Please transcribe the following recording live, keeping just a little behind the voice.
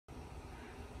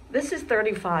This is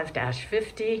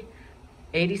 35-50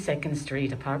 82nd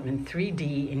Street, apartment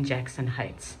 3D in Jackson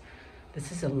Heights. This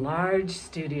is a large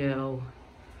studio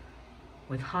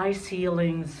with high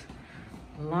ceilings,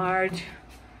 large,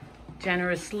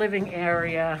 generous living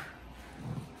area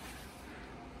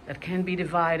that can be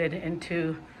divided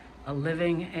into a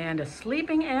living and a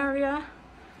sleeping area.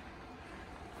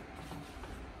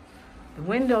 The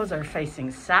windows are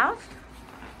facing south.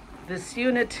 This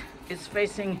unit is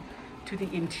facing to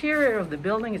the interior of the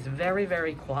building. It's very,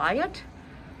 very quiet.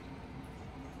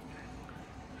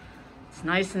 It's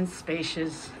nice and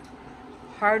spacious,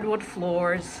 hardwood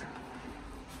floors.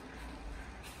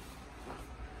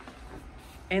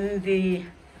 In the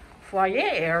foyer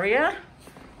area,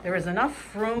 there is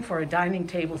enough room for a dining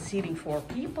table seating 4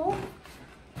 people.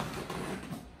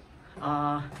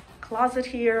 Closet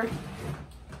here,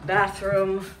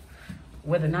 bathroom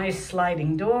with a nice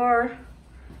sliding door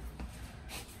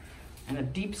and a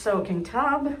deep soaking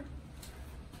tub.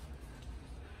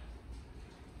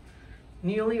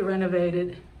 Newly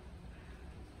renovated.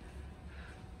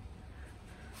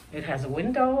 It has a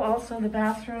window also in the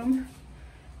bathroom.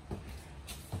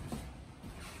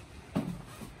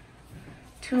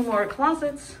 2 more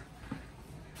closets.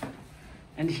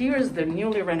 And here's the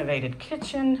newly renovated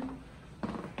kitchen.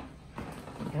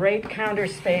 Great counter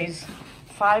space,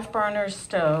 5-burner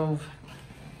stove,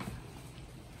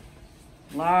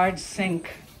 large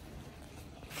sink,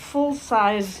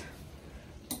 full-size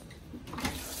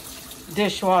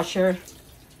dishwasher,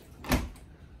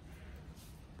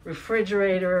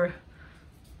 refrigerator,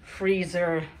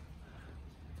 freezer,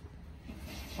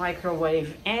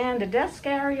 microwave, and a desk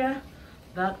area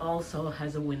that also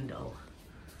has a window.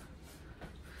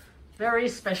 Very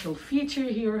special feature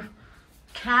here,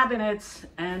 cabinets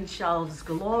and shelves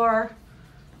galore.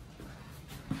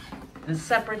 A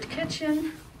separate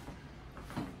kitchen,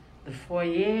 the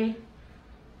foyer,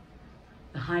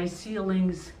 the high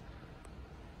ceilings.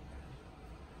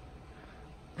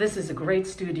 This is a great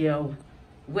studio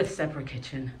with separate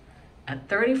kitchen at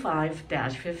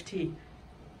 35-50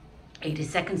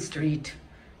 82nd Street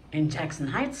in Jackson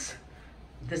Heights.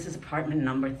 This is apartment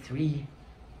number 3D.